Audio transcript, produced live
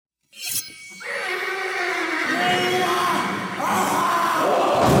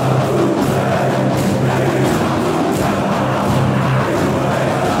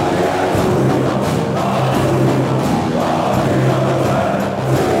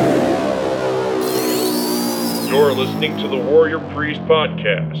You're listening to the Warrior Priest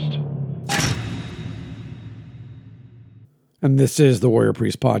Podcast. And this is the Warrior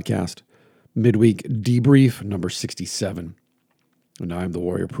Priest Podcast, Midweek Debrief number 67. And I'm the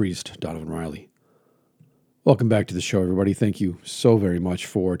Warrior Priest, Donovan Riley. Welcome back to the show, everybody. Thank you so very much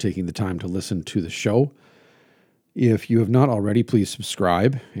for taking the time to listen to the show. If you have not already, please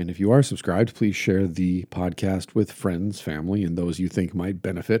subscribe. And if you are subscribed, please share the podcast with friends, family, and those you think might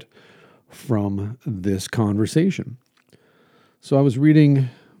benefit from this conversation. So I was reading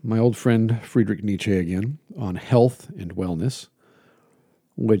my old friend Friedrich Nietzsche again on health and wellness,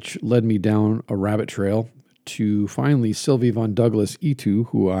 which led me down a rabbit trail to finally Sylvie von Douglas Itu,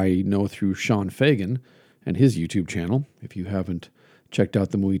 who I know through Sean Fagan and his YouTube channel. If you haven't checked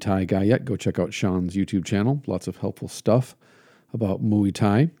out the Muay Thai guy yet, go check out Sean's YouTube channel. Lots of helpful stuff about Muay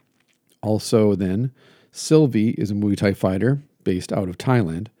Thai. Also then, Sylvie is a Muay Thai fighter based out of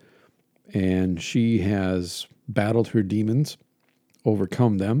Thailand, and she has battled her demons,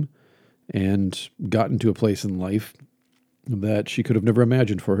 overcome them, and gotten to a place in life that she could have never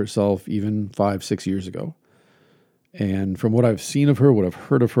imagined for herself even 5-6 years ago. And from what I've seen of her, what I've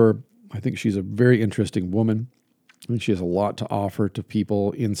heard of her, I think she's a very interesting woman. I think she has a lot to offer to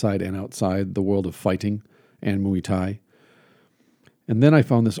people inside and outside the world of fighting and Muay Thai. And then I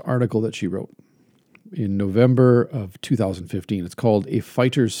found this article that she wrote in November of 2015. It's called A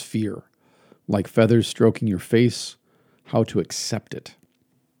Fighter's Fear, Like Feathers Stroking Your Face, How to Accept It.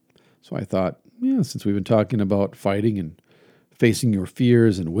 So I thought, since we've been talking about fighting and facing your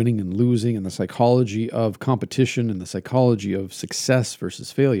fears and winning and losing and the psychology of competition and the psychology of success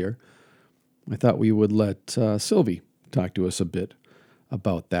versus failure, I thought we would let Sylvie talk to us a bit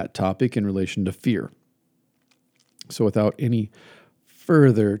about that topic in relation to fear. So without any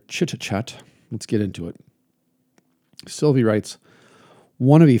further chit-chat, let's get into it. Sylvie writes,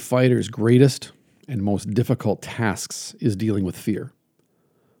 one of a fighter's greatest and most difficult tasks is dealing with fear.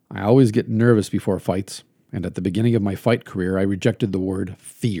 I always get nervous before fights, and at the beginning of my fight career, I rejected the word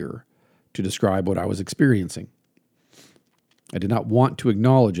fear to describe what I was experiencing. I did not want to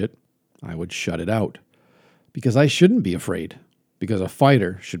acknowledge it. I would shut it out, because I shouldn't be afraid, because a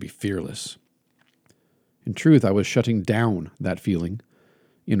fighter should be fearless. In truth, I was shutting down that feeling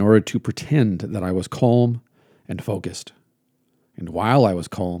in order to pretend that I was calm and focused. And while I was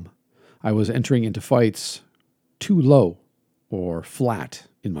calm, I was entering into fights too low or flat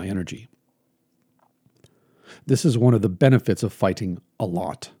in my energy. This is one of the benefits of fighting a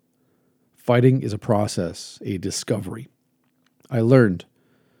lot. Fighting is a process, a discovery. I learned,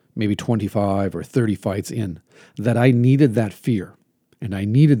 maybe 25 or 30 fights in, that I needed that fear, and I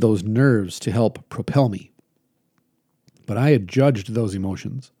needed those nerves to help propel me. But I had judged those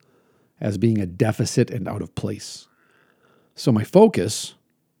emotions as being a deficit and out of place. So my focus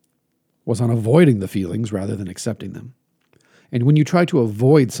was on avoiding the feelings rather than accepting them. And when you try to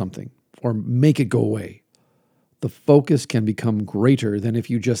avoid something or make it go away, the focus can become greater than if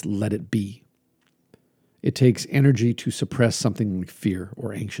you just let it be. It takes energy to suppress something like fear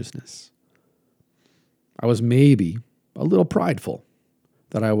or anxiousness. I was maybe a little prideful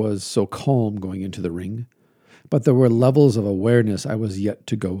that I was so calm going into the ring, but there were levels of awareness I was yet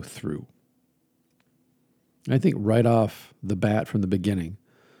to go through. I think right off the bat from the beginning,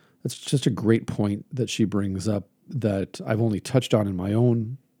 that's just a great point that she brings up that I've only touched on in my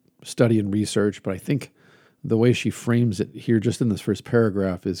own study and research, but I think the way she frames it here just in this first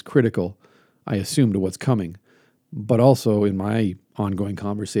paragraph is critical, I assume, to what's coming, but also in my ongoing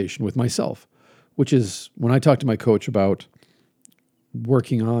conversation with myself, which is when I talk to my coach about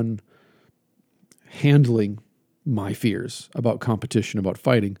working on handling my fears about competition, about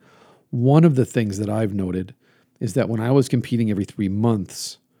fighting, one of the things that I've noted is that when I was competing every 3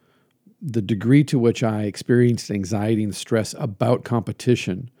 months, the degree to which I experienced anxiety and stress about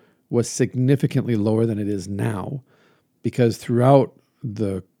competition was significantly lower than it is now, because throughout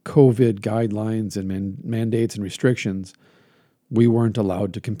the COVID guidelines and mandates and restrictions, we weren't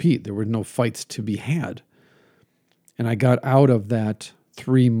allowed to compete. There were no fights to be had. And I got out of that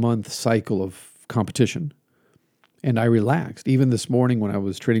 3-month cycle of competition, and I relaxed. Even this morning when I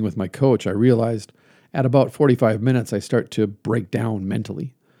was training with my coach, I realized at about 45 minutes, I start to break down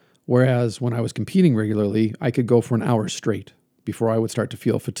mentally. Whereas when I was competing regularly, I could go for an hour straight before I would start to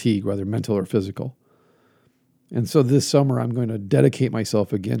feel fatigue, whether mental or physical. And so this summer, I'm going to dedicate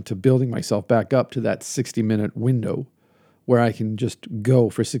myself again to building myself back up to that 60-minute window where I can just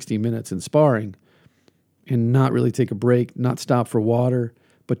go for 60 minutes in sparring and not really take a break, not stop for water,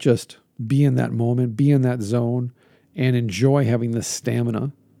 but just be in that moment, be in that zone, and enjoy having the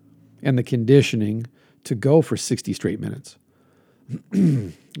stamina and the conditioning to go for 60 straight minutes.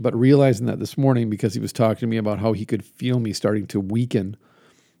 But realizing that this morning, because he was talking to me about how he could feel me starting to weaken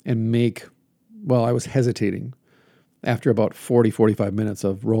and I was hesitating after about 45 minutes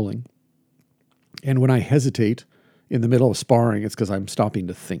of rolling. And when I hesitate in the middle of sparring, it's because I'm stopping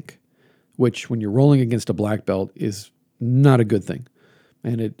to think, which when you're rolling against a black belt is not a good thing.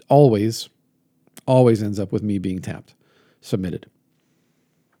 And it always ends up with me being tapped, submitted.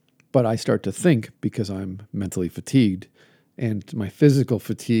 But I start to think because I'm mentally fatigued, and my physical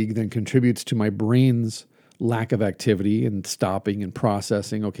fatigue then contributes to my brain's lack of activity and stopping and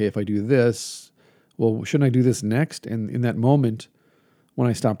processing. Okay, if I do this, well, shouldn't I do this next? And in that moment, when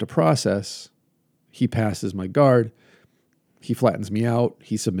I stop to process, he passes my guard, he flattens me out,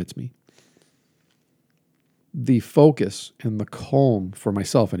 he submits me. The focus and the calm, for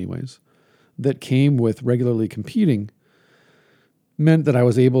myself anyways, that came with regularly competing meant that I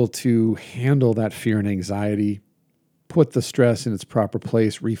was able to handle that fear and anxiety, put the stress in its proper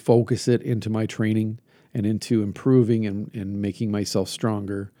place, refocus it into my training and into improving and making myself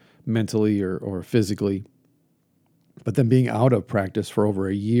stronger mentally or physically. But then being out of practice for over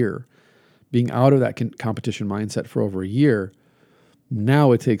a year, being out of that competition mindset for over a year,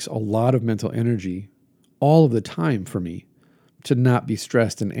 now it takes a lot of mental energy all of the time for me to not be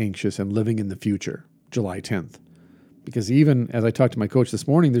stressed and anxious and living in the future, July 10th. Because even as I talked to my coach this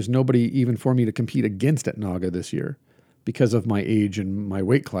morning, there's nobody even for me to compete against at Naga this year because of my age and my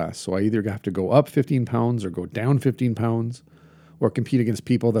weight class. So I either have to go up 15 pounds or go down 15 pounds or compete against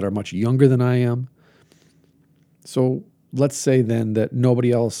people that are much younger than I am. So let's say then that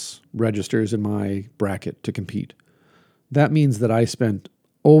nobody else registers in my bracket to compete. That means that I spent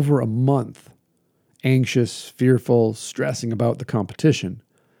over a month anxious, fearful, stressing about the competition.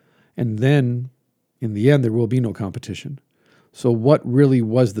 And then in the end, there will be no competition. So what really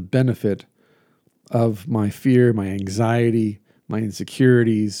was the benefit of my fear, my anxiety, my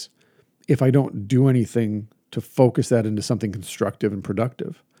insecurities, if I don't do anything to focus that into something constructive and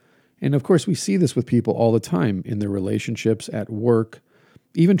productive? And of course, we see this with people all the time in their relationships, at work,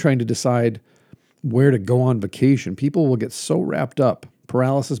 even trying to decide where to go on vacation. People will get so wrapped up,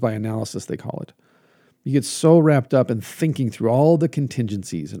 paralysis by analysis, they call it. You get so wrapped up in thinking through all the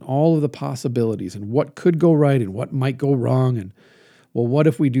contingencies and all of the possibilities and what could go right and what might go wrong. And, well, what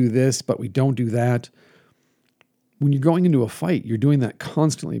if we do this, but we don't do that? When you're going into a fight, you're doing that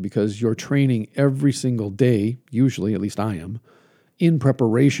constantly because you're training every single day, usually, at least I am, in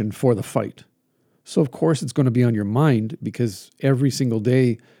preparation for the fight. So, of course, it's going to be on your mind because every single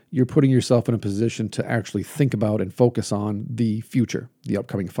day you're putting yourself in a position to actually think about and focus on the future, the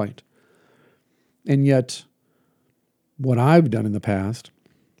upcoming fight. And yet, what I've done in the past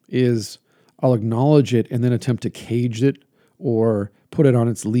is I'll acknowledge it and then attempt to cage it or put it on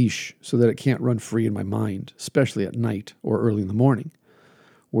its leash so that it can't run free in my mind, especially at night or early in the morning.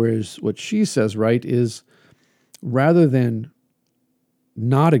 Whereas what she says, right, is rather than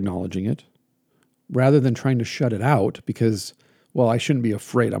not acknowledging it, rather than trying to shut it out because, well, I shouldn't be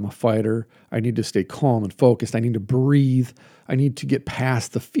afraid. I'm a fighter. I need to stay calm and focused. I need to breathe. I need to get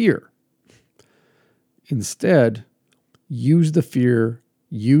past the fear. Instead, use the fear,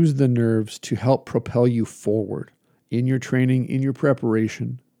 use the nerves to help propel you forward in your training, in your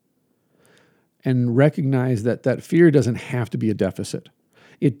preparation, and recognize that that fear doesn't have to be a deficit.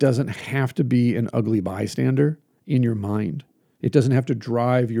 It doesn't have to be an ugly bystander in your mind. It doesn't have to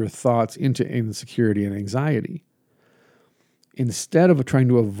drive your thoughts into insecurity and anxiety. Instead of trying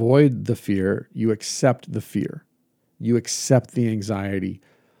to avoid the fear, you accept the fear. You accept the anxiety.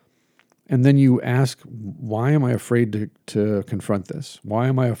 And then you ask, why am I afraid to confront this? Why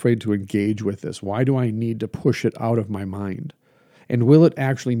am I afraid to engage with this? Why do I need to push it out of my mind? And will it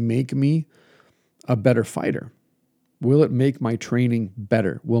actually make me a better fighter? Will it make my training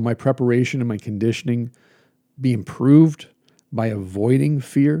better? Will my preparation and my conditioning be improved by avoiding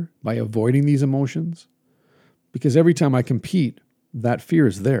fear, by avoiding these emotions? Because every time I compete, that fear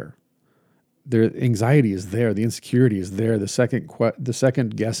is there. The anxiety is there. The insecurity is there. The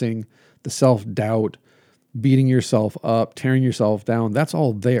second guessing, the self-doubt, beating yourself up, tearing yourself down, that's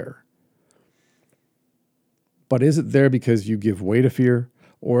all there. But is it there because you give way to fear,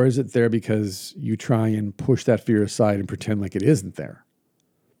 or is it there because you try and push that fear aside and pretend like it isn't there?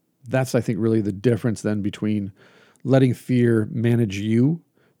 That's, I think, really the difference then between letting fear manage you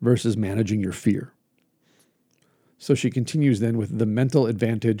versus managing your fear. So she continues then with the mental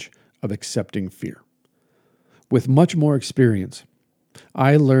advantage of accepting fear. With much more experience,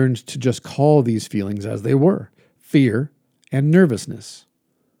 I learned to just call these feelings as they were, fear and nervousness.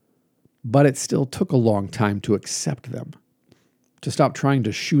 But it still took a long time to accept them, to stop trying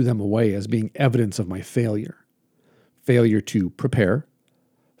to shoo them away as being evidence of my failure. failure to prepare,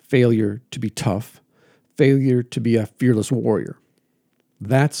 failure to be tough, failure to be a fearless warrior.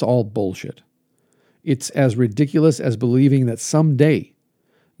 That's all bullshit. It's as ridiculous as believing that someday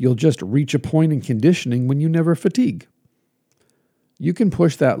you'll just reach a point in conditioning when you never fatigue. You can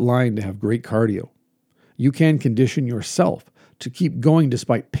push that line to have great cardio. You can condition yourself to keep going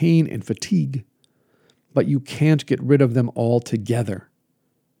despite pain and fatigue, but you can't get rid of them altogether,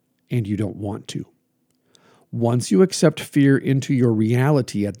 and you don't want to. Once you accept fear into your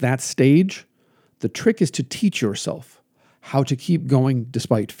reality at that stage, the trick is to teach yourself how to keep going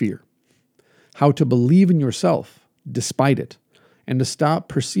despite fear, how to believe in yourself despite it, and to stop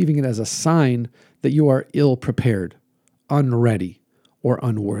perceiving it as a sign that you are ill-prepared, unready, or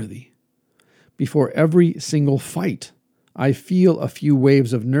unworthy. Before every single fight, I feel a few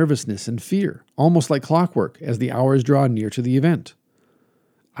waves of nervousness and fear, almost like clockwork, as the hours draw near to the event.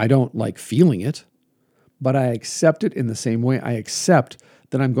 I don't like feeling it, but I accept it in the same way I accept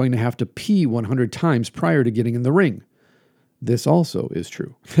that I'm going to have to pee 100 times prior to getting in the ring. This also is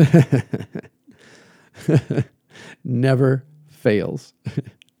true. Never fails.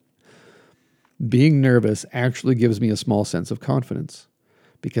 Being nervous actually gives me a small sense of confidence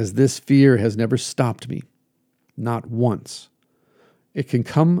because this fear has never stopped me, not once. It can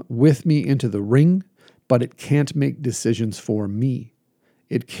come with me into the ring, but it can't make decisions for me.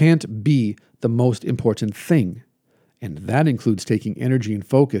 It can't be the most important thing, and that includes taking energy and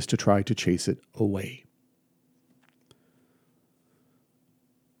focus to try to chase it away.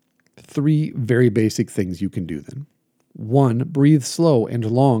 3 very basic things you can do then. 1, breathe slow and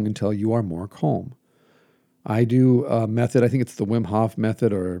long until you are more calm. I do a method, I think it's the Wim Hof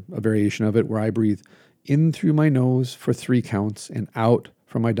method or a variation of it, where I breathe in through my nose for 3 counts and out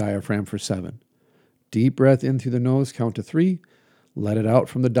from my diaphragm for 7. Deep breath in through the nose, count to 3. Let it out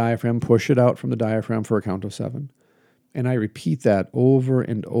from the diaphragm, push it out from the diaphragm for a count of 7. And I repeat that over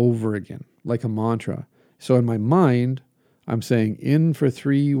and over again, like a mantra. So in my mind, I'm saying in for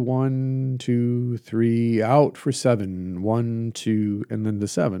 3, 1, 2, 3, out for 7, 1, 2, and then to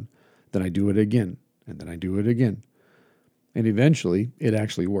 7. Then I do it again, and then I do it again. And eventually, it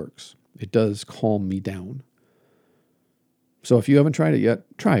actually works. It does calm me down. So if you haven't tried it yet,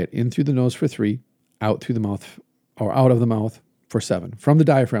 try it. In through the nose for 3, out through the mouth, or out of the mouth for 7. From the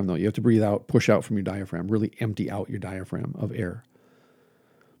diaphragm, though, you have to breathe out, push out from your diaphragm, really empty out your diaphragm of air.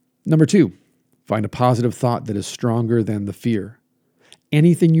 Number 2, find a positive thought that is stronger than the fear.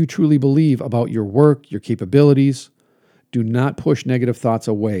 Anything you truly believe about your work, your capabilities, do not push negative thoughts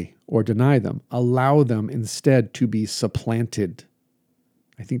away or deny them. Allow them instead to be supplanted.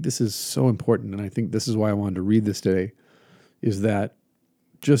 I think this is so important, and I think this is why I wanted to read this today, is that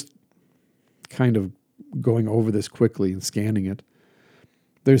just kind of going over this quickly and scanning it.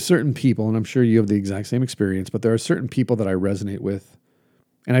 There's certain people, and I'm sure you have the exact same experience, but there are certain people that I resonate with,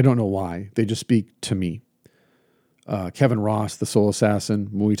 and I don't know why. They just speak to me. Kevin Ross, the Soul Assassin,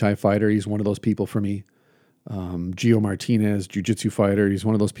 Muay Thai fighter, he's one of those people for me. Gio Martinez, jiu-jitsu fighter, he's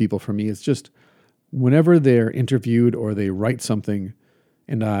one of those people for me. It's just whenever they're interviewed or they write something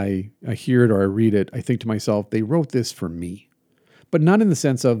and I hear it or I read it, I think to myself, they wrote this for me. But not in the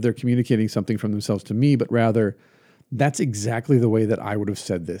sense of they're communicating something from themselves to me, but rather that's exactly the way that I would have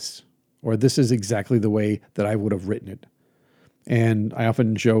said this, or this is exactly the way that I would have written it. And I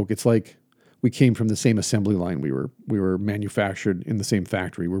often joke, it's like we came from the same assembly line. We were manufactured in the same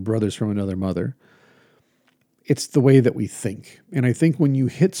factory. We're brothers from another mother. It's the way that we think. And I think when you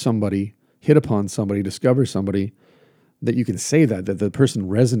hit upon somebody, discover somebody, that you can say that the person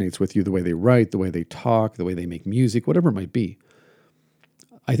resonates with you, the way they write, the way they talk, the way they make music, whatever it might be.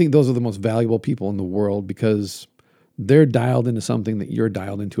 I think those are the most valuable people in the world because they're dialed into something that you're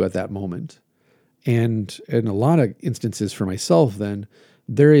dialed into at that moment. And in a lot of instances for myself, then,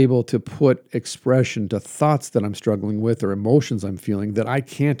 they're able to put expression to thoughts that I'm struggling with or emotions I'm feeling that I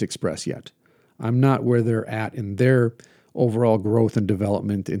can't express yet. I'm not where they're at in their overall growth and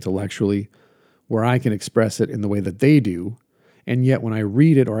development intellectually, where I can express it in the way that they do. And yet when I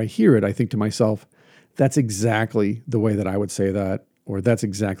read it or I hear it, I think to myself, that's exactly the way that I would say that, or that's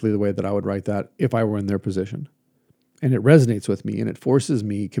exactly the way that I would write that if I were in their position. And it resonates with me and it forces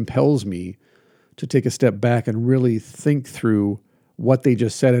me, compels me to take a step back and really think through what they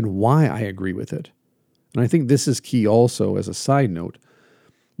just said and why I agree with it. And I think this is key also as a side note.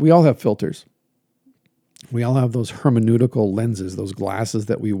 We all have filters. We all have those hermeneutical lenses, those glasses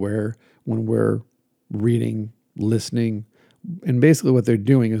that we wear when we're reading, listening. And basically what they're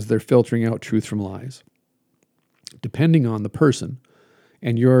doing is they're filtering out truth from lies. Depending on the person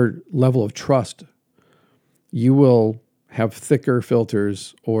and your level of trust, you will have thicker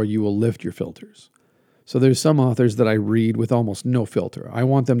filters or you will lift your filters. So there's some authors that I read with almost no filter. I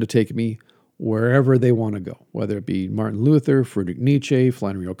want them to take me wherever they want to go, whether it be Martin Luther, Friedrich Nietzsche,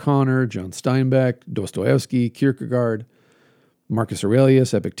 Flannery O'Connor, John Steinbeck, Dostoevsky, Kierkegaard, Marcus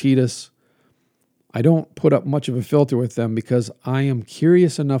Aurelius, Epictetus. I don't put up much of a filter with them because I am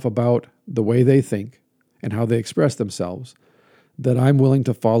curious enough about the way they think and how they express themselves that I'm willing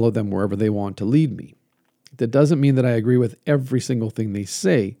to follow them wherever they want to lead me. That doesn't mean that I agree with every single thing they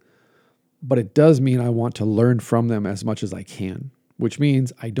say, but it does mean I want to learn from them as much as I can, which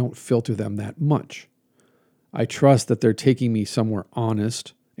means I don't filter them that much. I trust that they're taking me somewhere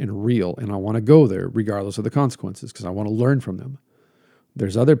honest and real, and I want to go there regardless of the consequences because I want to learn from them.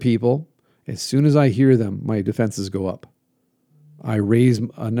 There's other people, as soon as I hear them, my defenses go up. I raise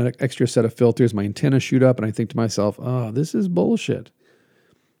an extra set of filters, my antennas shoot up, and I think to myself, oh, this is bullshit.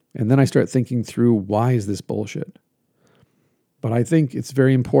 And then I start thinking through, why is this bullshit? But I think it's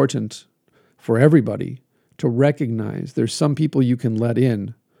very important for everybody to recognize there's some people you can let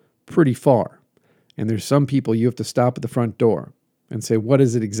in pretty far. And there's some people you have to stop at the front door and say, what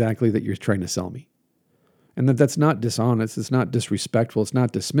is it exactly that you're trying to sell me? And that's not dishonest, it's not disrespectful, it's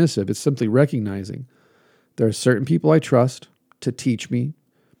not dismissive, it's simply recognizing there are certain people I trust to teach me,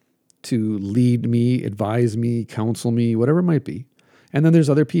 to lead me, advise me, counsel me, whatever it might be. And then there's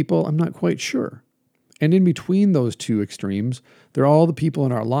other people I'm not quite sure. And in between those two extremes, there are all the people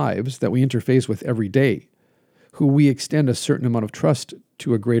in our lives that we interface with every day who we extend a certain amount of trust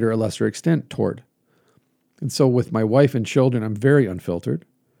to a greater or lesser extent toward. And so with my wife and children, I'm very unfiltered.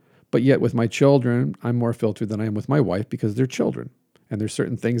 But yet with my children, I'm more filtered than I am with my wife because they're children. And there's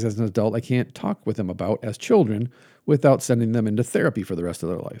certain things as an adult I can't talk with them about as children without sending them into therapy for the rest of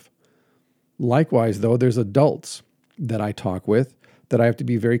their life. Likewise, though, there's adults that I talk with that I have to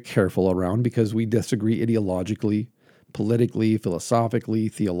be very careful around because we disagree ideologically, politically, philosophically,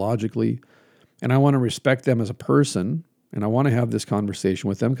 theologically. And I want to respect them as a person, and I want to have this conversation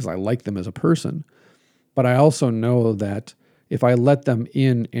with them because I like them as a person. But I also know that if I let them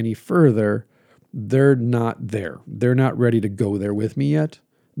in any further, they're not there. They're not ready to go there with me yet.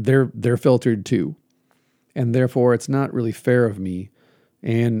 They're filtered too. And therefore, it's not really fair of me.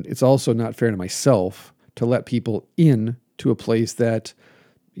 And it's also not fair to myself to let people in to a place that,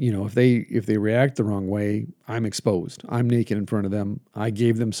 if they react the wrong way, I'm exposed. I'm naked in front of them. I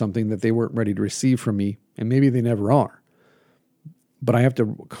gave them something that they weren't ready to receive from me, and maybe they never are. But I have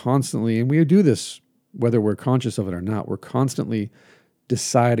to constantly, and we do this whether we're conscious of it or not, we're constantly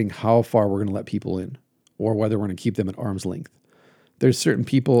deciding how far we're going to let people in or whether we're going to keep them at arm's length. There's certain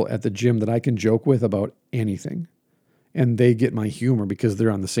people at the gym that I can joke with about anything, and they get my humor because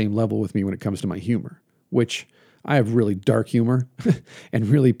they're on the same level with me when it comes to my humor, which I have really dark humor and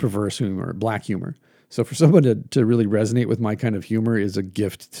really perverse humor, black humor. So for someone to really resonate with my kind of humor is a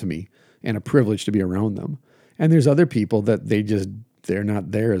gift to me and a privilege to be around them. And there's other people that they're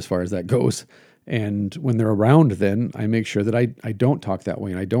not there as far as that goes. And when they're around, then I make sure that I don't talk that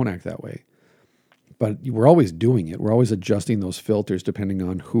way and I don't act that way. But we're always doing it. We're always adjusting those filters depending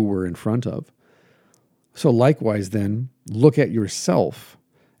on who we're in front of. So likewise, then, look at yourself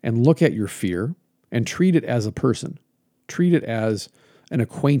and look at your fear and treat it as a person. Treat it as an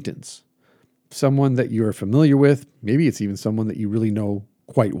acquaintance, someone that you're familiar with. Maybe it's even someone that you really know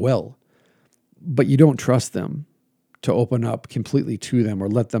quite well, but you don't trust them to open up completely to them or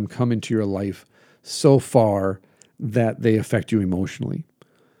let them come into your life so far that they affect you emotionally.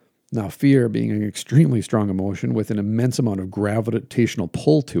 Now, fear being an extremely strong emotion with an immense amount of gravitational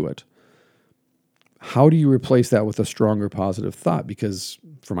pull to it, how do you replace that with a stronger positive thought? Because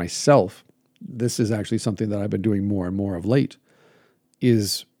for myself, this is actually something that I've been doing more and more of late,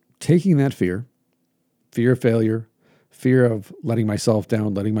 is taking that fear of failure, fear of letting myself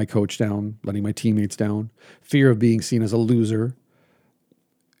down, letting my coach down, letting my teammates down, fear of being seen as a loser,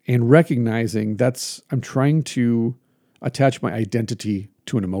 and recognizing I'm trying to attach my identity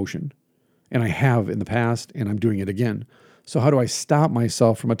to an emotion. And I have in the past, and I'm doing it again. So how do I stop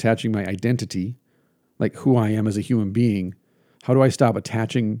myself from attaching my identity, like who I am as a human being? How do I stop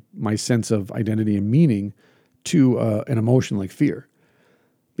attaching my sense of identity and meaning to an emotion like fear?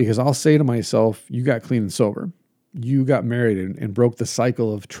 Because I'll say to myself, you got clean and sober. You got married and broke the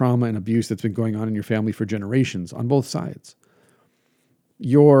cycle of trauma and abuse that's been going on in your family for generations on both sides.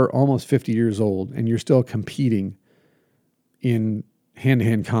 You're almost 50 years old and you're still competing in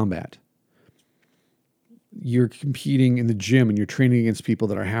hand-to-hand combat. You're competing in the gym and you're training against people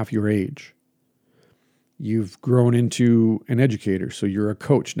that are half your age. You've grown into an educator, so you're a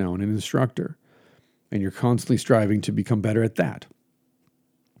coach now and an instructor, and you're constantly striving to become better at that.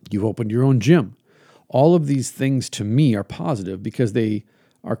 You've opened your own gym. All of these things to me are positive because they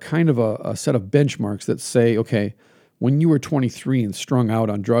are kind of a set of benchmarks that say, okay, when you were 23 and strung out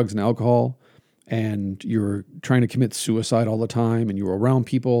on drugs and alcohol, and you're trying to commit suicide all the time, and you were around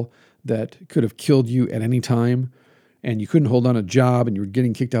people that could have killed you at any time, and you couldn't hold on a job, and you were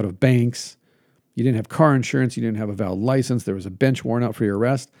getting kicked out of banks, you didn't have car insurance, you didn't have a valid license, there was a bench warrant out for your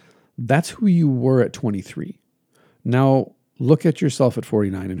arrest. That's who you were at 23. Now, look at yourself at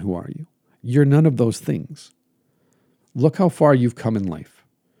 49, and who are you? You're none of those things. Look how far you've come in life.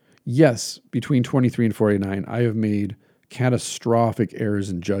 Yes, between 23 and 49, I have made catastrophic errors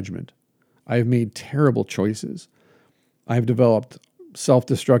in judgment. I have made terrible choices. I've developed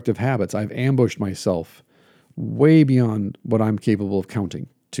self-destructive habits. I've ambushed myself way beyond what I'm capable of counting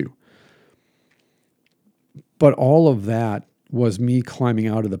to. But all of that was me climbing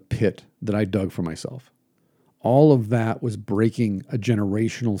out of the pit that I dug for myself. All of that was breaking a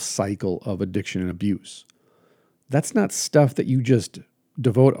generational cycle of addiction and abuse. That's not stuff that you just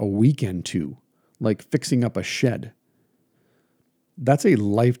devote a weekend to, like fixing up a shed. That's a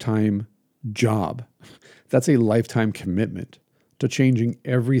lifetime job. That's a lifetime commitment to changing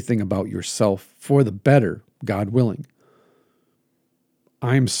everything about yourself for the better, God willing.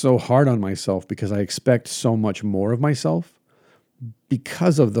 I'm so hard on myself because I expect so much more of myself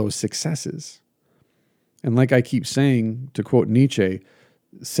because of those successes. And like I keep saying, to quote Nietzsche,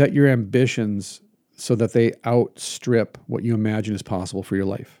 set your ambitions so that they outstrip what you imagine is possible for your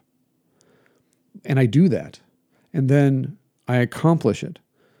life. And I do that. And then I accomplish it.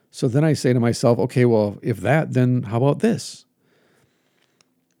 So then I say to myself, okay, well, if that, then how about this?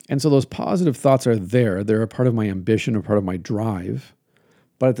 And so those positive thoughts are there. They're a part of my ambition, a part of my drive.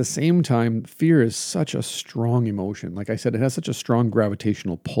 But at the same time, fear is such a strong emotion. Like I said, it has such a strong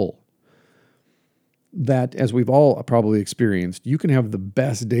gravitational pull that, as we've all probably experienced, you can have the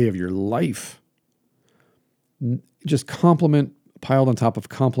best day of your life. Just compliment piled on top of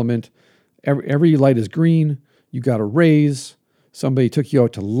compliment. Every light is green. You got a raise. Somebody took you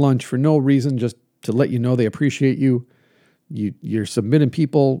out to lunch for no reason, just to let you know they appreciate you. You're submitting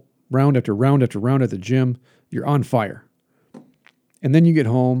people round after round after round at the gym. You're on fire. And then you get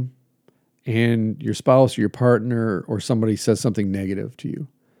home and your spouse or your partner or somebody says something negative to you.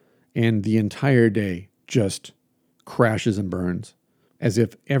 And the entire day just crashes and burns as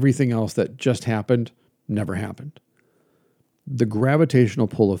if everything else that just happened never happened. The gravitational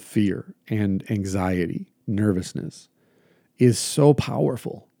pull of fear and anxiety, nervousness, is so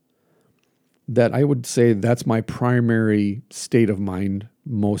powerful that I would say that's my primary state of mind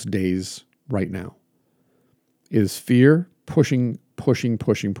most days right now, is fear pushing.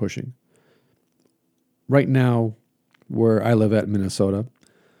 Right now, where I live at Minnesota,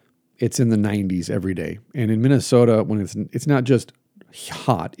 it's in the 90s every day. And in Minnesota, when it's not just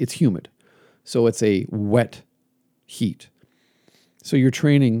hot, it's humid. So it's a wet heat. So you're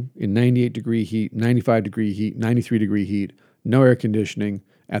training in 98 degree heat, 95 degree heat, 93 degree heat, no air conditioning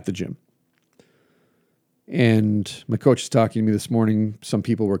at the gym. And my coach was talking to me this morning. Some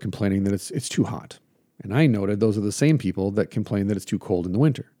people were complaining that it's too hot. And I noted those are the same people that complain that it's too cold in the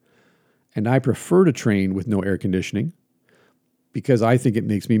winter. And I prefer to train with no air conditioning because I think it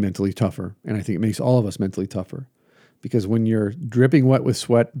makes me mentally tougher. And I think it makes all of us mentally tougher. Because when you're dripping wet with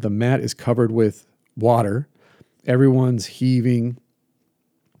sweat, the mat is covered with water. Everyone's heaving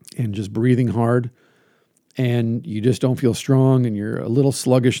and just breathing hard. And you just don't feel strong and you're a little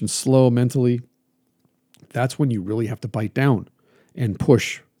sluggish and slow mentally. That's when you really have to bite down and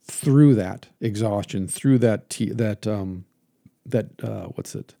push through that exhaustion, through the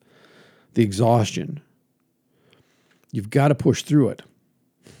exhaustion. You've got to push through it.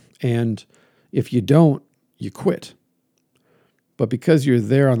 And if you don't, you quit. But because you're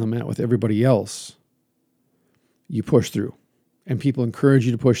there on the mat with everybody else, you push through. And people encourage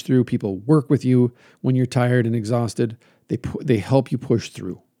you to push through. People work with you when you're tired and exhausted. They help you push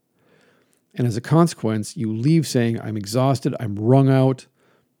through. And as a consequence, you leave saying, I'm exhausted, I'm wrung out,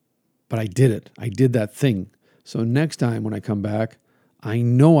 but I did it. I did that thing. So next time when I come back, I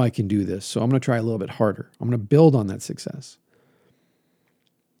know I can do this. So I'm going to try a little bit harder. I'm going to build on that success.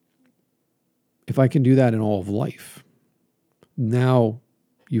 If I can do that in all of life, now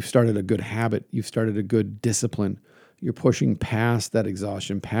you've started a good habit. You've started a good discipline. You're pushing past that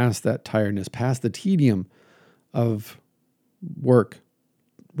exhaustion, past that tiredness, past the tedium of work,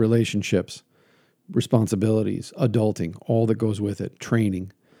 relationships, responsibilities, adulting, all that goes with it,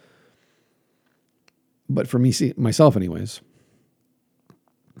 training. But for me, myself anyways,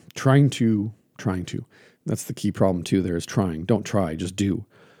 trying to, that's the key problem too there is trying. Don't try, just do.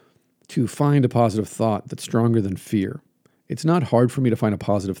 To find a positive thought that's stronger than fear. It's not hard for me to find a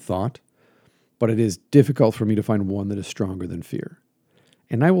positive thought, but it is difficult for me to find one that is stronger than fear.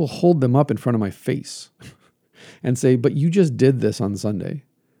 And I will hold them up in front of my face and say, but you just did this on Sunday.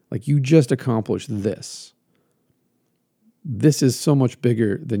 Like you just accomplished this. This is so much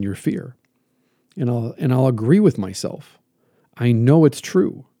bigger than your fear. And I'll agree with myself. I know it's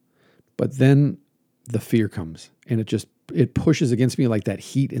true. But then the fear comes and it pushes against me like that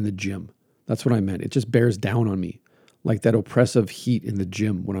heat in the gym. That's what I meant. It just bears down on me like that oppressive heat in the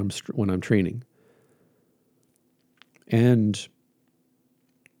gym when I'm training. And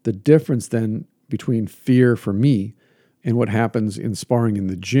the difference then between fear for me and what happens in sparring in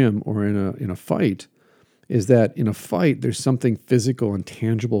the gym or in a fight is that in a fight, there's something physical and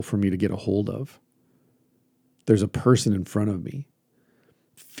tangible for me to get a hold of. There's a person in front of me.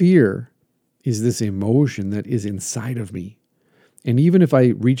 Fear is this emotion that is inside of me. And even if I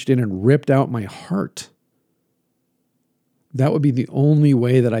reached in and ripped out my heart, that would be the only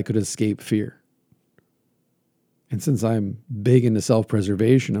way that I could escape fear. And since I'm big into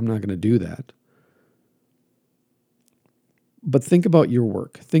self-preservation, I'm not going to do that. But think about your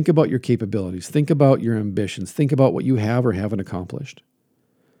work. Think about your capabilities. Think about your ambitions. Think about what you have or haven't accomplished.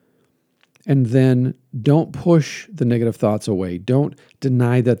 And then don't push the negative thoughts away. Don't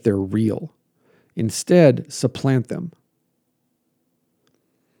deny that they're real. Instead, supplant them.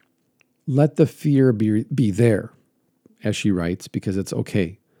 Let the fear be there, as she writes, because it's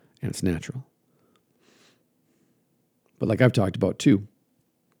okay and it's natural. But like I've talked about too,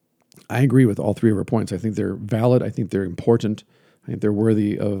 I agree with all three of her points. I think they're valid. I think they're important. I think they're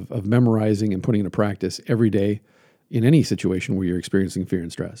worthy of memorizing and putting into practice every day in any situation where you're experiencing fear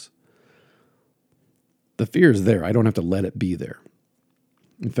and stress. The fear is there. I don't have to let it be there.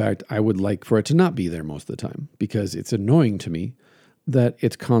 In fact, I would like for it to not be there most of the time because it's annoying to me that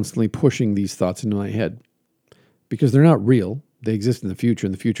it's constantly pushing these thoughts into my head because they're not real. They exist in the future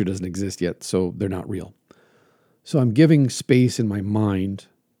and the future doesn't exist yet, so they're not real. So I'm giving space in my mind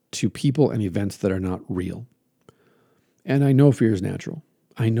to people and events that are not real. And I know fear is natural.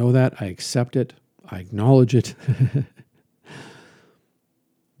 I know that. I accept it. I acknowledge it.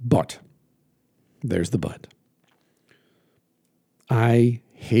 But, there's the but. I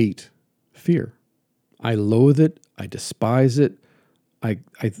hate fear. I loathe it. I despise it.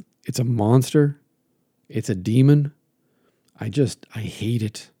 It's a monster. It's a demon. I hate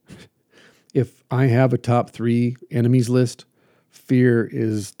it. If I have a top 3 enemies list, fear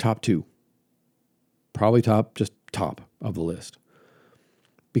is top 2. Probably top of the list.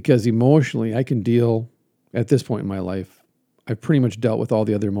 Because emotionally, I can deal, at this point in my life, I've pretty much dealt with all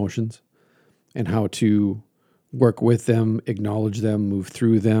the other emotions and how to work with them, acknowledge them, move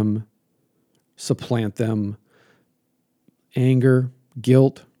through them, supplant them, anger,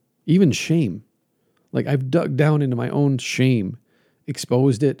 guilt, even shame. Like I've dug down into my own shame,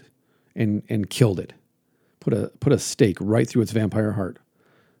 exposed it, and killed it. Put a stake right through its vampire heart.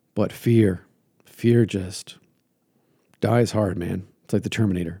 But fear just dies hard, man. It's like the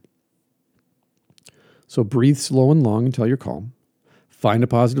Terminator. So breathe slow and long until you're calm. Find a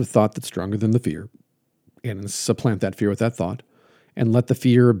positive thought that's stronger than the fear and supplant that fear with that thought and let the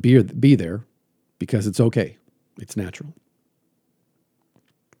fear be there because it's okay. It's natural.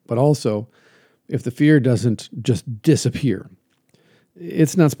 But also, if the fear doesn't just disappear,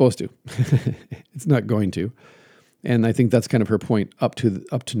 it's not supposed to. It's not going to. And I think that's kind of her point up to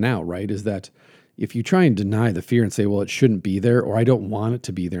now, right? Is that if you try and deny the fear and say, well, it shouldn't be there, or I don't want it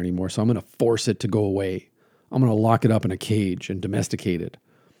to be there anymore, so I'm going to force it to go away. I'm going to lock it up in a cage and domesticate it.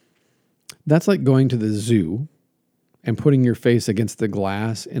 That's like going to the zoo and putting your face against the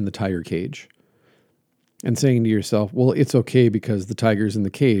glass in the tiger cage and saying to yourself, well, it's okay because the tiger's in the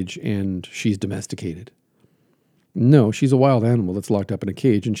cage and she's domesticated. No, she's a wild animal that's locked up in a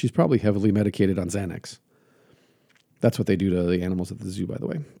cage, and she's probably heavily medicated on Xanax. That's what they do to the animals at the zoo, by the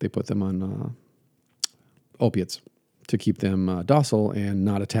way. They put them on opiates to keep them docile and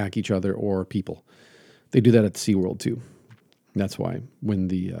not attack each other or people. They do that at SeaWorld, too. That's why when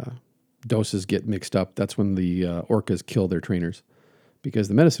the doses get mixed up, that's when the orcas kill their trainers, because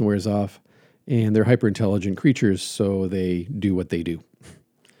the medicine wears off, and they're hyper-intelligent creatures, so they do what they do.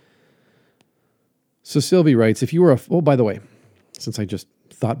 So Sylvie writes, if you were by the way, since I just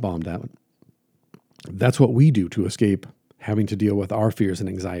thought-bombed that one, that's what we do to escape having to deal with our fears and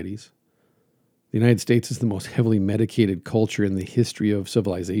anxieties. The United States is the most heavily medicated culture in the history of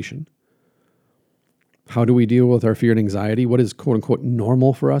civilization. How do we deal with our fear and anxiety? What is quote-unquote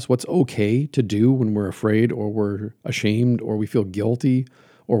normal for us? What's okay to do when we're afraid or we're ashamed or we feel guilty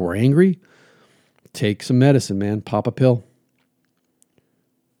or we're angry? Take some medicine, man. Pop a pill.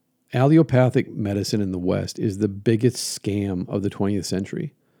 Allopathic medicine in the West is the biggest scam of the 20th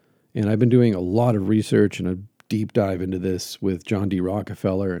century. And I've been doing a lot of research and a deep dive into this with John D.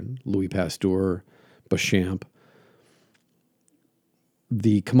 Rockefeller and Louis Pasteur, Beauchamp.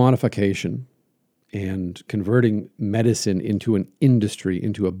 The commodification and converting medicine into an industry,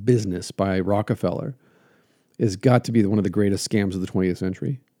 into a business by Rockefeller has got to be one of the greatest scams of the 20th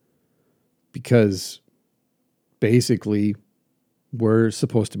century. Because basically, we're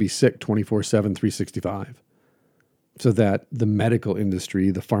supposed to be sick 24/7, 365, so that the medical industry,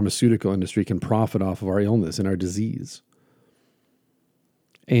 the pharmaceutical industry can profit off of our illness and our disease.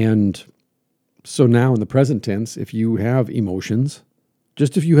 And so now in the present tense, if you have emotions,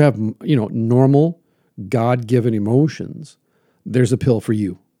 just if you have, normal God-given emotions, there's a pill for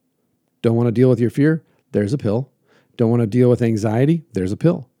you. Don't want to deal with your fear? There's a pill. Don't want to deal with anxiety? There's a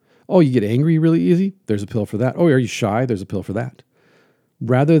pill. Oh, you get angry really easy? There's a pill for that. Oh, are you shy? There's a pill for that.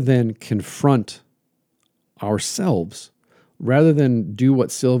 Rather than confront ourselves, rather than do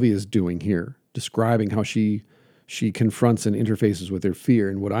what Sylvia is doing here, describing how she confronts and interfaces with her fear,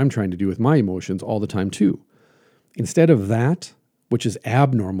 and what I'm trying to do with my emotions all the time too. Instead of that, which is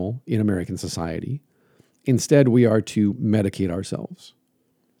abnormal in American society, instead we are to medicate ourselves.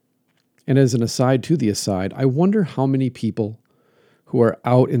 And as an aside to the aside, I wonder how many people who are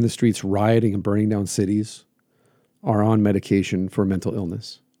out in the streets rioting and burning down cities are on medication for mental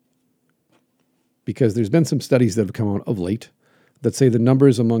illness. Because there's been some studies that have come out of late that say the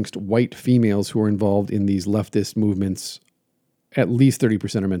numbers amongst white females who are involved in these leftist movements, at least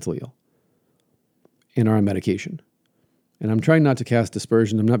 30% are mentally ill and are on medication. And I'm trying not to cast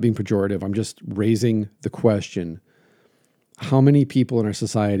dispersion. I'm not being pejorative. I'm just raising the question, how many people in our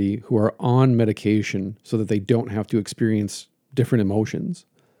society who are on medication so that they don't have to experience different emotions,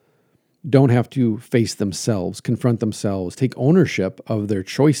 don't have to face themselves, confront themselves, take ownership of their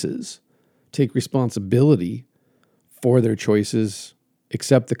choices, take responsibility for their choices,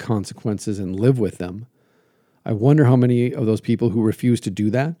 accept the consequences, and live with them. I wonder how many of those people who refuse to do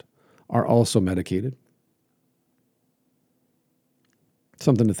that are also medicated.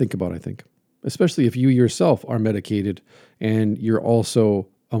 Something to think about, I think, especially if you yourself are medicated and you're also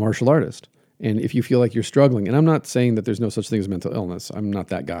a martial artist. And if you feel like you're struggling, and I'm not saying that there's no such thing as mental illness. I'm not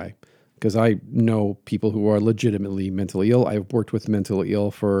that guy, because I know people who are legitimately mentally ill. I've worked with mentally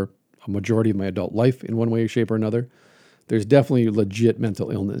ill for a majority of my adult life in one way, shape, or another. There's definitely legit mental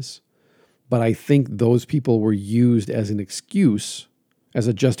illness. But I think those people were used as an excuse, as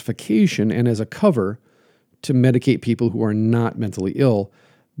a justification, and as a cover to medicate people who are not mentally ill.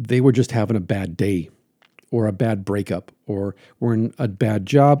 They were just having a bad day, or a bad breakup, or we're in a bad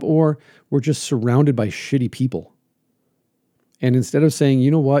job, or we're just surrounded by shitty people. And instead of saying,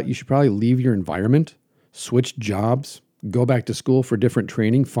 you know what, you should probably leave your environment, switch jobs, go back to school for different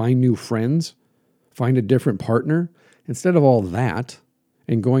training, find new friends, find a different partner, instead of all that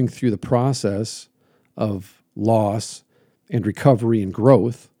and going through the process of loss and recovery and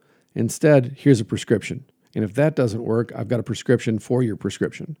growth, instead, here's a prescription. And if that doesn't work, I've got a prescription for your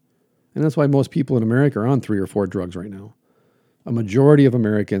prescription. And that's why most people in America are on 3 or 4 drugs right now. A majority of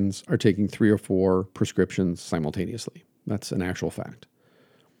Americans are taking 3 or 4 prescriptions simultaneously. That's an actual fact.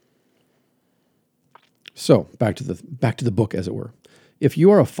 So back to the book, as it were. If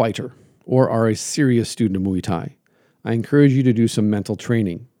you are a fighter or are a serious student of Muay Thai, I encourage you to do some mental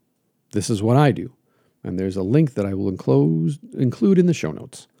training. This is what I do. And there's a link that I will include in the show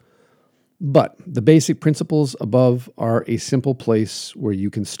notes. But the basic principles above are a simple place where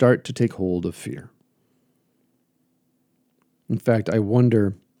you can start to take hold of fear. In fact, I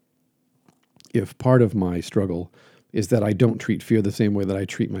wonder if part of my struggle is that I don't treat fear the same way that I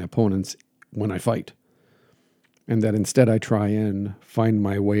treat my opponents when I fight. And that instead I try and find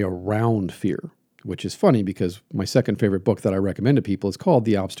my way around fear, which is funny because my second favorite book that I recommend to people is called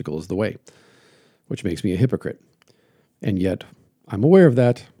The Obstacle is the Way, which makes me a hypocrite. And yet I'm aware of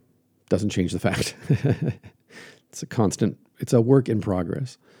that. Doesn't change the fact. It's a work in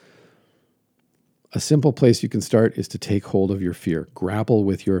progress. A simple place you can start is to take hold of your fear, grapple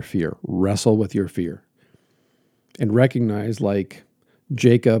with your fear, wrestle with your fear, and recognize, like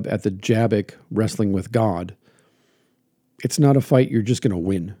Jacob at the Jabbok wrestling with God, it's not a fight you're just going to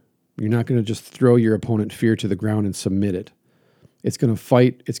win. You're not going to just throw your opponent fear to the ground and submit it. It's going to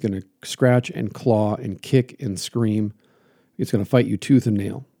fight. It's going to scratch and claw and kick and scream. It's going to fight you tooth and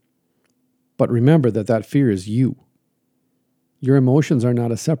nail. But remember that fear is you. Your emotions are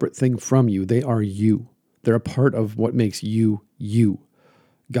not a separate thing from you. They are you. They're a part of what makes you, you.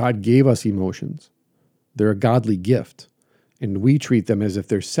 God gave us emotions. They're a godly gift. And we treat them as if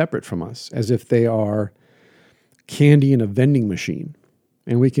they're separate from us, as if they are candy in a vending machine.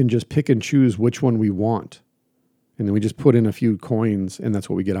 And we can just pick and choose which one we want. And then we just put in a few coins, and that's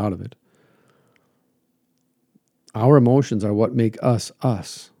what we get out of it. Our emotions are what make us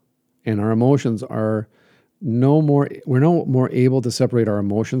us. And our emotions are we're no more able to separate our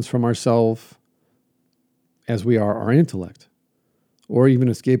emotions from ourselves as we are our intellect, or even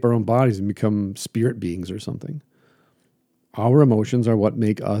escape our own bodies and become spirit beings or something. Our emotions are what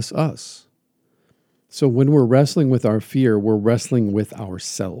make us us. So when we're wrestling with our fear, we're wrestling with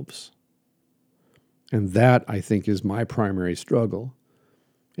ourselves. And that, I think, is my primary struggle,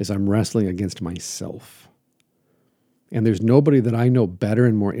 is I'm wrestling against myself. And there's nobody that I know better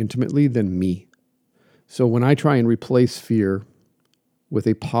and more intimately than me. So when I try and replace fear with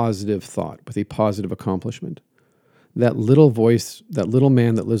a positive thought, with a positive accomplishment, that little voice, that little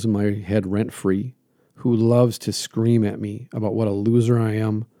man that lives in my head rent-free, who loves to scream at me about what a loser I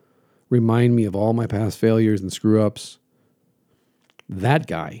am, remind me of all my past failures and screw-ups, that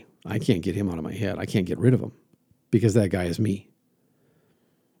guy, I can't get him out of my head. I can't get rid of him because that guy is me.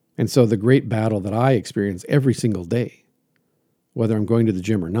 And so the great battle that I experience every single day, whether I'm going to the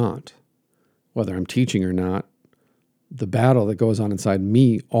gym or not, whether I'm teaching or not, the battle that goes on inside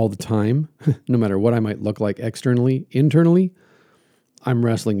me all the time, no matter what I might look like externally, internally, I'm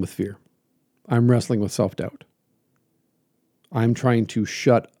wrestling with fear. I'm wrestling with self-doubt. I'm trying to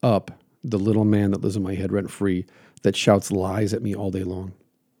shut up the little man that lives in my head rent-free that shouts lies at me all day long.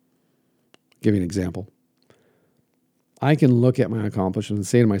 Give you an example. I can look at my accomplishments and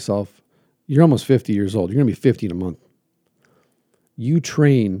say to myself, you're almost 50 years old. You're going to be 50 in a month. You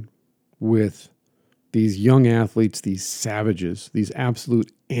train with these young athletes, these savages, these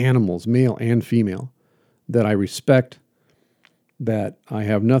absolute animals, male and female, that I respect, that I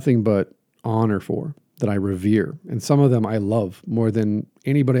have nothing but honor for, that I revere. And some of them I love more than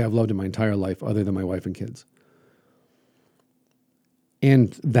anybody I've loved in my entire life other than my wife and kids.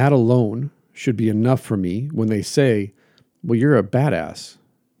 And that alone should be enough for me when they say, well, you're a badass.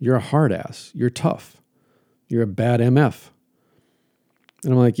 You're a hard ass. You're tough. You're a bad MF.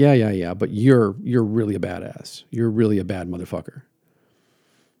 And I'm like, yeah, but you're really a badass. You're really a bad motherfucker.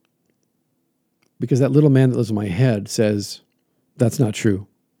 Because that little man that lives in my head says, that's not true.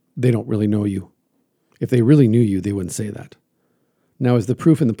 They don't really know you. If they really knew you, they wouldn't say that. Now, is the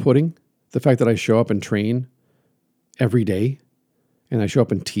proof in the pudding the fact that I show up and train every day and I show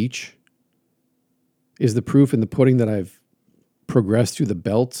up and teach? Is the proof in the pudding that I've progressed through the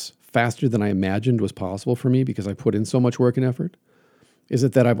belts faster than I imagined was possible for me because I put in so much work and effort? Is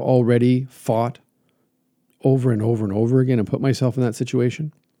it that I've already fought over and over and over again and put myself in that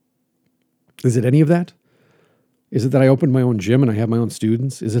situation? Is it any of that? Is it that I opened my own gym and I have my own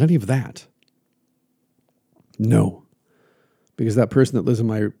students? Is it any of that? No. Because that person that lives in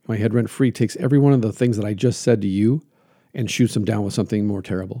my head rent-free takes every one of the things that I just said to you and shoots them down with something more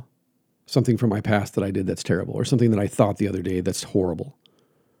terrible. Something from my past that I did that's terrible, or something that I thought the other day that's horrible.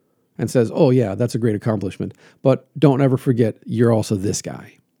 And says, oh yeah, that's a great accomplishment, but don't ever forget you're also this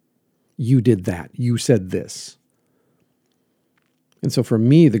guy. You did that. You said this. And so for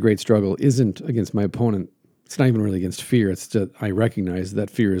me, the great struggle isn't against my opponent. It's not even really against fear. It's that I recognize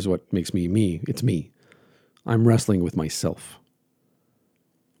that fear is what makes me me. It's me. I'm wrestling with myself.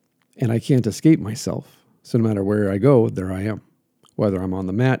 And I can't escape myself. So no matter where I go, there I am. Whether I'm on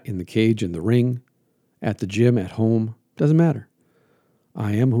the mat, in the cage, in the ring, at the gym, at home, doesn't matter.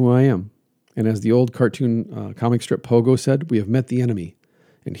 I am who I am. And as the old cartoon comic strip Pogo said, we have met the enemy,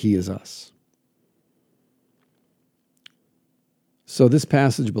 and he is us. So this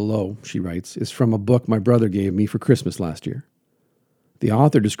passage below, she writes, is from a book my brother gave me for Christmas last year. The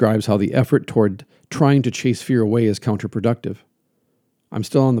author describes how the effort toward trying to chase fear away is counterproductive. I'm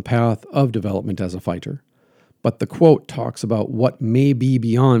still on the path of development as a fighter, but the quote talks about what may be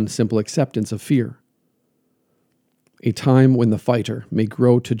beyond simple acceptance of fear. A time when the fighter may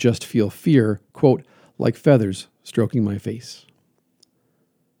grow to just feel fear, quote, like feathers stroking my face.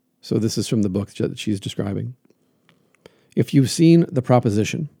 So this is from the book that she's describing. If you've seen The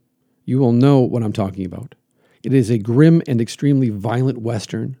Proposition, you will know what I'm talking about. It is a grim and extremely violent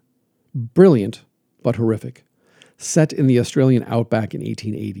Western, brilliant but horrific, set in the Australian outback in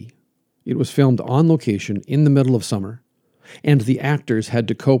 1880. It was filmed on location in the middle of summer, and the actors had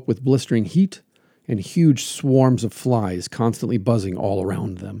to cope with blistering heat and huge swarms of flies constantly buzzing all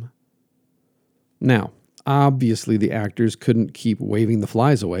around them. Now, obviously the actors couldn't keep waving the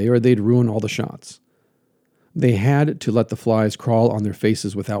flies away or they'd ruin all the shots. They had to let the flies crawl on their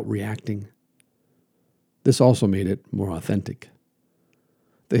faces without reacting. This also made it more authentic.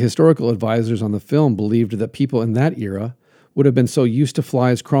 The historical advisors on the film believed that people in that era would have been so used to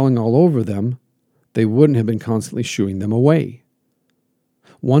flies crawling all over them, they wouldn't have been constantly shooing them away.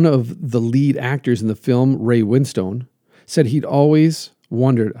 One of the lead actors in the film, Ray Winstone, said he'd always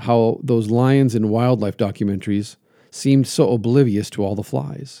wondered how those lions in wildlife documentaries seemed so oblivious to all the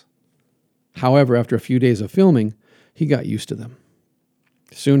flies. However, after a few days of filming, he got used to them.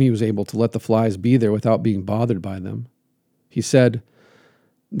 Soon he was able to let the flies be there without being bothered by them. He said,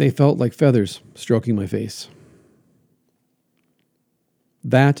 "They felt like feathers stroking my face."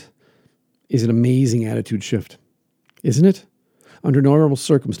 That is an amazing attitude shift, isn't it? Under normal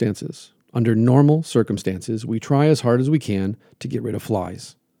circumstances, we try as hard as we can to get rid of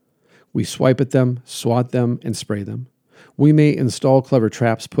flies. We swipe at them, swat them, and spray them. We may install clever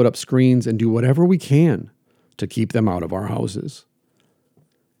traps, put up screens, and do whatever we can to keep them out of our houses.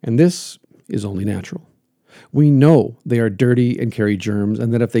 And this is only natural. We know they are dirty and carry germs,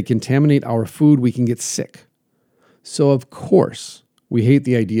 and that if they contaminate our food, we can get sick. So, of course, we hate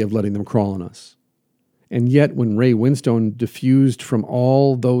the idea of letting them crawl on us. And yet, when Ray Winstone diffused from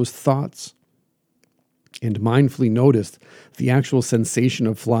all those thoughts and mindfully noticed the actual sensation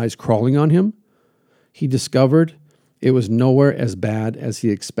of flies crawling on him, he discovered it was nowhere as bad as he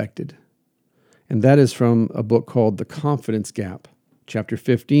expected. And that is from a book called The Confidence Gap, Chapter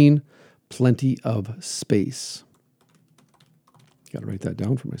 15, Plenty of Space. Got to write that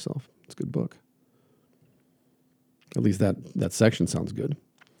down for myself. It's a good book. At least that section sounds good.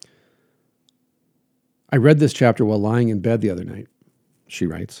 I read this chapter while lying in bed the other night, she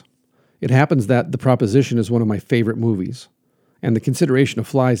writes. It happens that The Proposition is one of my favorite movies, and the consideration of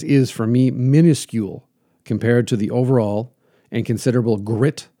flies is, for me, minuscule compared to the overall and considerable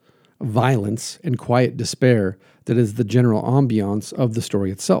grit, violence, and quiet despair that is the general ambiance of the story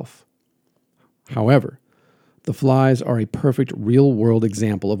itself. However, the flies are a perfect real-world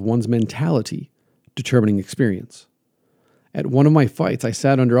example of one's mentality determining experience. At one of my fights, I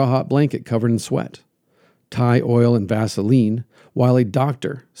sat under a hot blanket covered in sweat, Thai oil and Vaseline, while a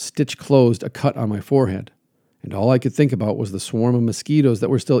doctor stitch closed a cut on my forehead, and all I could think about was the swarm of mosquitoes that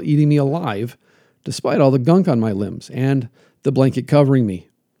were still eating me alive, despite all the gunk on my limbs and the blanket covering me.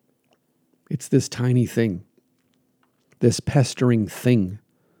 It's this tiny thing, this pestering thing,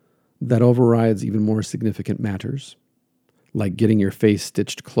 that overrides even more significant matters, like getting your face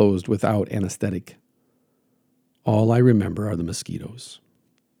stitched closed without anesthetic. All I remember are the mosquitoes.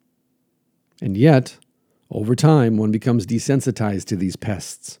 And yet, over time, one becomes desensitized to these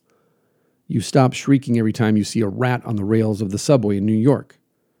pests. You stop shrieking every time you see a rat on the rails of the subway in New York.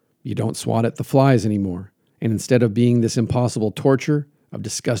 You don't swat at the flies anymore, and instead of being this impossible torture of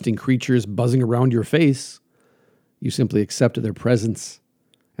disgusting creatures buzzing around your face, you simply accept their presence,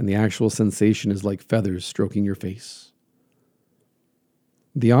 and the actual sensation is like feathers stroking your face.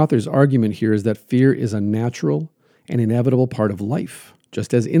 The author's argument here is that fear is a natural and inevitable part of life,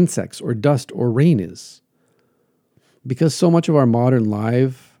 just as insects or dust or rain is. Because so much of our modern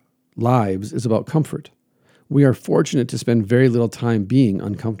lives is about comfort, we are fortunate to spend very little time being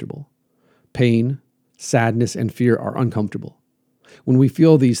uncomfortable. Pain, sadness, and fear are uncomfortable. When we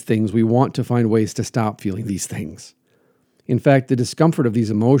feel these things, we want to find ways to stop feeling these things. In fact, the discomfort of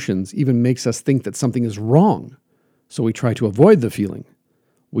these emotions even makes us think that something is wrong, so we try to avoid the feeling.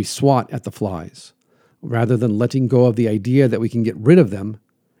 We swat at the flies, rather than letting go of the idea that we can get rid of them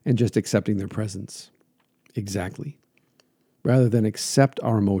and just accepting their presence. Exactly. Rather than accept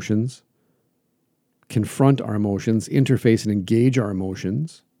our emotions, confront our emotions, interface and engage our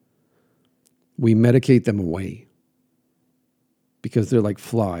emotions, we medicate them away because they're like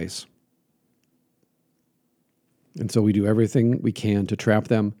flies. And so we do everything we can to trap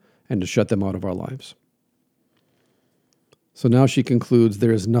them and to shut them out of our lives. So now she concludes,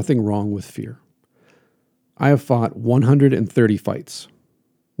 there is nothing wrong with fear. I have fought 130 fights.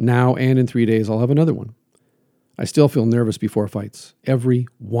 Now and in 3 days, I'll have another one. I still feel nervous before fights, every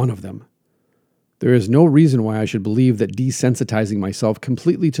one of them. There is no reason why I should believe that desensitizing myself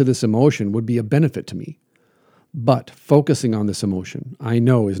completely to this emotion would be a benefit to me. But focusing on this emotion, I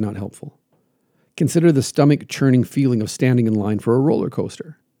know, is not helpful. Consider the stomach-churning feeling of standing in line for a roller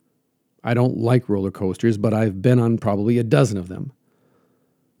coaster. I don't like roller coasters, but I've been on probably a dozen of them.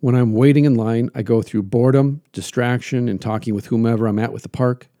 When I'm waiting in line, I go through boredom, distraction, and talking with whomever I'm at the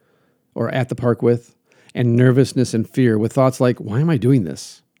park with, and nervousness and fear with thoughts like, why am I doing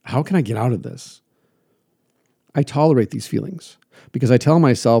this? How can I get out of this? I tolerate these feelings because I tell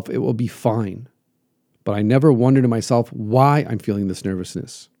myself it will be fine, but I never wonder to myself why I'm feeling this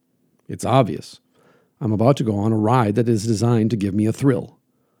nervousness. It's obvious. I'm about to go on a ride that is designed to give me a thrill.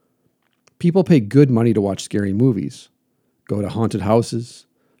 People pay good money to watch scary movies, go to haunted houses,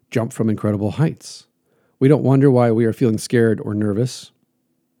 jump from incredible heights. We don't wonder why we are feeling scared or nervous,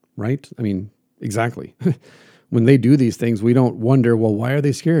 right? I mean, exactly. When they do these things, we don't wonder, well, why are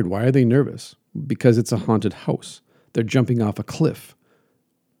they scared? Why are they nervous? Because it's a haunted house. They're jumping off a cliff.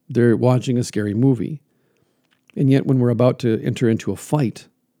 They're watching a scary movie. And yet when we're about to enter into a fight,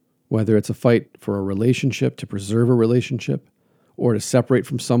 whether it's a fight for a relationship, to preserve a relationship, or to separate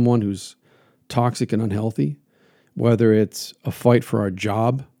from someone who's toxic and unhealthy, whether it's a fight for our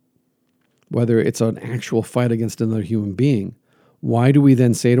job, whether it's an actual fight against another human being, why do we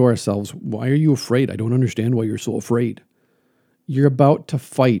then say to ourselves, why are you afraid? I don't understand why you're so afraid. You're about to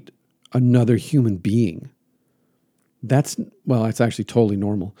fight another human being. It's actually totally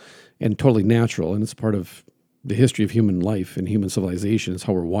normal and totally natural, and it's part of the history of human life and human civilization. Is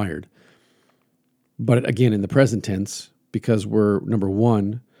how we're wired. But again, in the present tense, because we're, number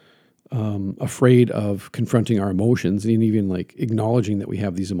one, afraid of confronting our emotions and even like acknowledging that we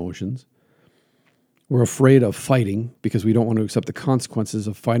have these emotions. We're afraid of fighting because we don't want to accept the consequences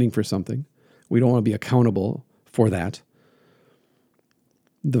of fighting for something. We don't want to be accountable for that.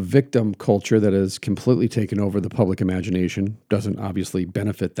 The victim culture that has completely taken over the public imagination doesn't obviously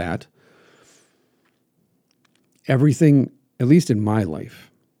benefit that. Everything, at least in my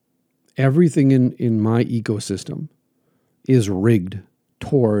life, everything in my ecosystem is rigged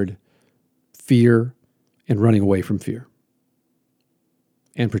toward fear and running away from fear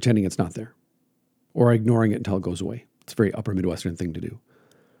and pretending it's not there or ignoring it until it goes away. It's a very upper Midwestern thing to do.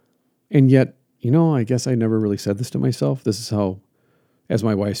 And yet, I guess I never really said this to myself. This is how, as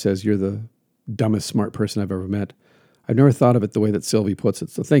my wife says, you're the dumbest smart person I've ever met. I've never thought of it the way that Sylvie puts it.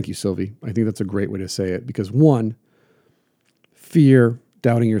 So thank you, Sylvie. I think that's a great way to say it because one, fear,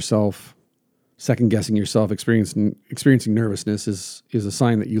 doubting yourself, second-guessing yourself, experiencing nervousness is a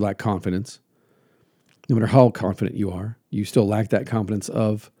sign that you lack confidence. No matter how confident you are, you still lack that confidence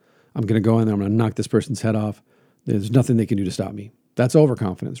of, I'm going to go in there, I'm going to knock this person's head off. There's nothing they can do to stop me. That's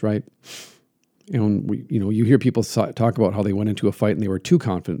overconfidence, right? And you hear people talk about how they went into a fight and they were too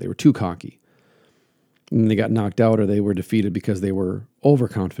confident, they were too cocky. And they got knocked out or they were defeated because they were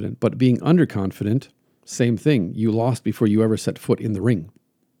overconfident. But being underconfident, same thing. You lost before you ever set foot in the ring.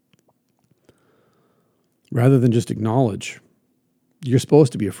 Rather than just acknowledge, you're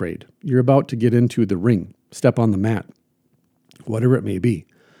supposed to be afraid. You're about to get into the ring, step on the mat, whatever it may be,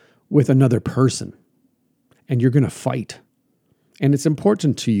 with another person. And you're going to fight. And it's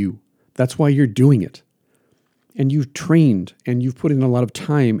important to you. That's why you're doing it. And you've trained and you've put in a lot of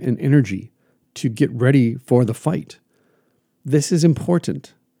time and energy to get ready for the fight. This is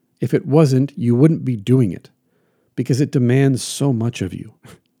important. If it wasn't, you wouldn't be doing it because it demands so much of you.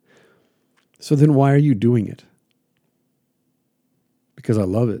 So then why are you doing it? Because I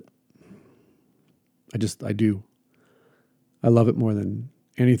love it. I do. I love it more than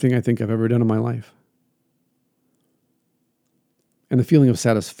anything I think I've ever done in my life. And the feeling of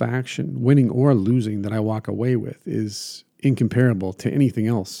satisfaction, winning or losing, that I walk away with is incomparable to anything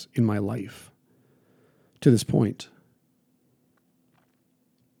else in my life to this point.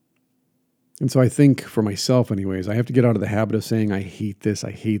 And so I think for myself anyways, I have to get out of the habit of saying, I hate this,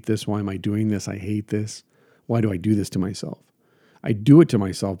 why am I doing this, I hate this, why do I do this to myself? I do it to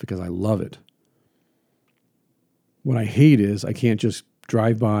myself because I love it. What I hate is I can't just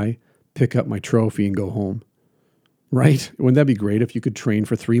drive by, pick up my trophy and go home. Right? Wouldn't that be great if you could train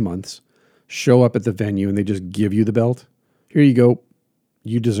for 3 months, show up at the venue and they just give you the belt? Here you go.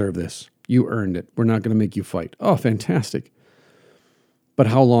 You deserve this. You earned it. We're not going to make you fight. Oh, fantastic. But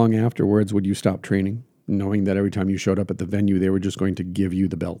how long afterwards would you stop training, knowing that every time you showed up at the venue, they were just going to give you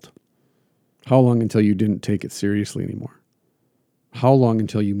the belt? How long until you didn't take it seriously anymore? How long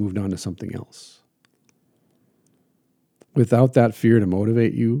until you moved on to something else? Without that fear to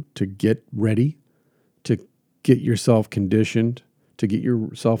motivate you to get ready, to get yourself conditioned, to get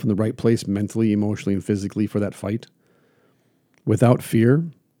yourself in the right place mentally, emotionally, and physically for that fight, without fear,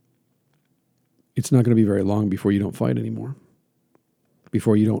 it's not going to be very long before you don't fight anymore.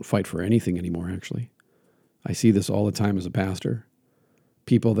 Before you don't fight for anything anymore, actually. I see this all the time as a pastor.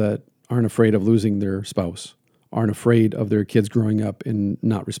 People that aren't afraid of losing their spouse, aren't afraid of their kids growing up and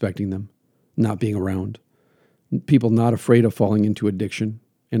not respecting them, not being around. People not afraid of falling into addiction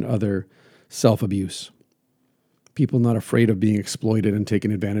and other self-abuse. People not afraid of being exploited and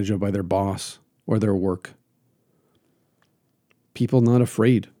taken advantage of by their boss or their work. People not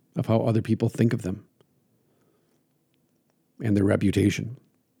afraid of how other people think of them and their reputation.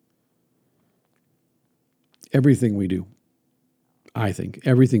 Everything we do, I think,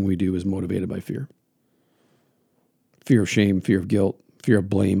 everything we do is motivated by fear. Fear of shame, fear of guilt, fear of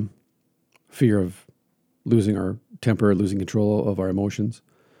blame, fear of losing our temper, losing control of our emotions,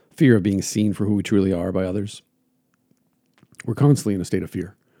 fear of being seen for who we truly are by others. We're constantly in a state of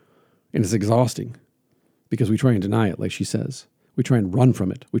fear. And it's exhausting because we try and deny it, like she says. We try and run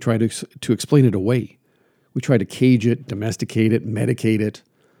from it. We try to explain it away. We try to cage it, domesticate it, medicate it,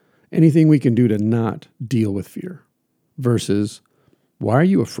 Anything we can do to not deal with fear versus, why are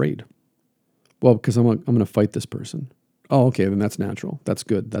you afraid? Well, because I'm going to fight this person. Oh, okay, then that's natural. That's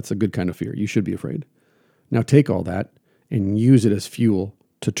good. That's a good kind of fear. You should be afraid. Now take all that and use it as fuel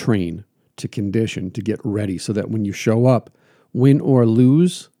to train, to condition, to get ready so that when you show up, win or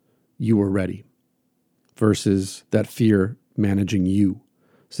lose, you are ready. Versus that fear managing you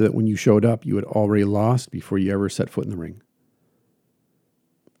so that when you showed up, you had already lost before you ever set foot in the ring.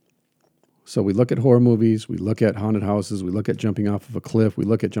 So we look at horror movies, we look at haunted houses, we look at jumping off of a cliff, we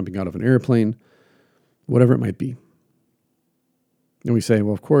look at jumping out of an airplane, whatever it might be. And we say,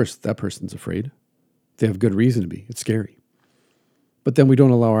 well, of course, that person's afraid. They have good reason to be. It's scary. But then we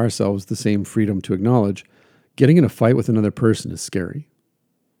don't allow ourselves the same freedom to acknowledge getting in a fight with another person is scary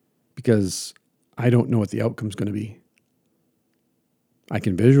because I don't know what the outcome's going to be. I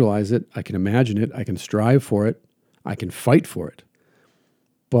can visualize it. I can imagine it. I can strive for it. I can fight for it.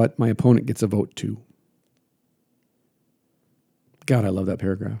 But my opponent gets a vote too. God, I love that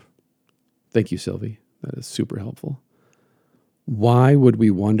paragraph. Thank you, Sylvie. That is super helpful. Why would we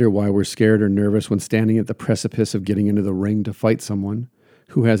wonder why we're scared or nervous when standing at the precipice of getting into the ring to fight someone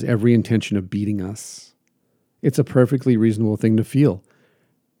who has every intention of beating us? It's a perfectly reasonable thing to feel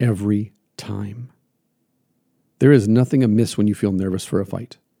every time. There is nothing amiss when you feel nervous for a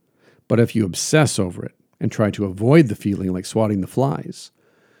fight. But if you obsess over it and try to avoid the feeling like swatting the flies,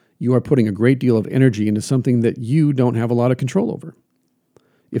 you are putting a great deal of energy into something that you don't have a lot of control over.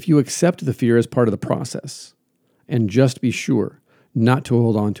 If you accept the fear as part of the process, and just be sure not to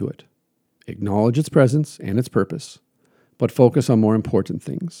hold on to it, acknowledge its presence and its purpose, but focus on more important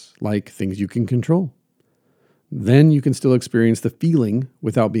things, like things you can control. Then you can still experience the feeling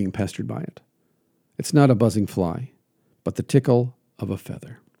without being pestered by it. It's not a buzzing fly, but the tickle of a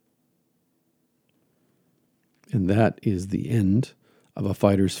feather. And that is the end of A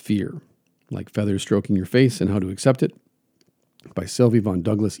Fighter's Fear, Like Feathers Stroking Your Face and How to Accept It, by Sylvie von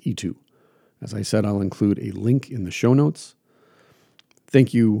Douglas E2. As I said, I'll include a link in the show notes.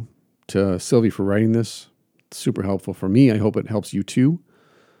 Thank you to Sylvie for writing this. It's super helpful for me. I hope it helps you too.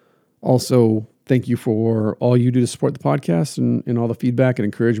 Also, thank you for all you do to support the podcast and all the feedback and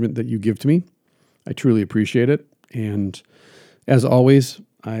encouragement that you give to me. I truly appreciate it. And as always,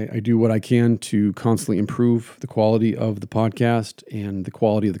 I do what I can to constantly improve the quality of the podcast and the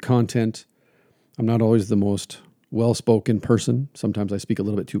quality of the content. I'm not always the most well-spoken person. Sometimes I speak a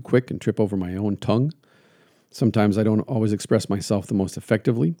little bit too quick and trip over my own tongue. Sometimes I don't always express myself the most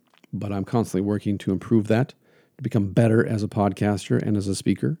effectively, but I'm constantly working to improve that, to become better as a podcaster and as a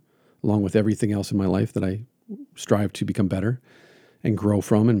speaker, along with everything else in my life that I strive to become better and grow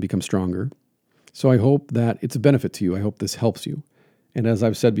from and become stronger. So I hope that it's a benefit to you. I hope this helps you. And as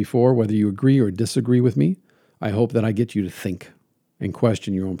I've said before, whether you agree or disagree with me, I hope that I get you to think and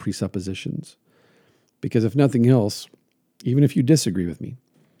question your own presuppositions. Because if nothing else, even if you disagree with me,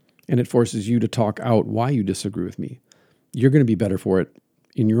 and it forces you to talk out why you disagree with me, you're going to be better for it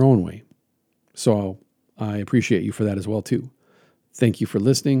in your own way. So I appreciate you for that as well, too. Thank you for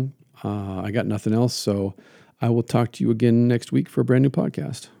listening. I got nothing else, so I will talk to you again next week for a brand new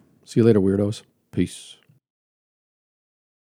podcast. See you later, weirdos. Peace.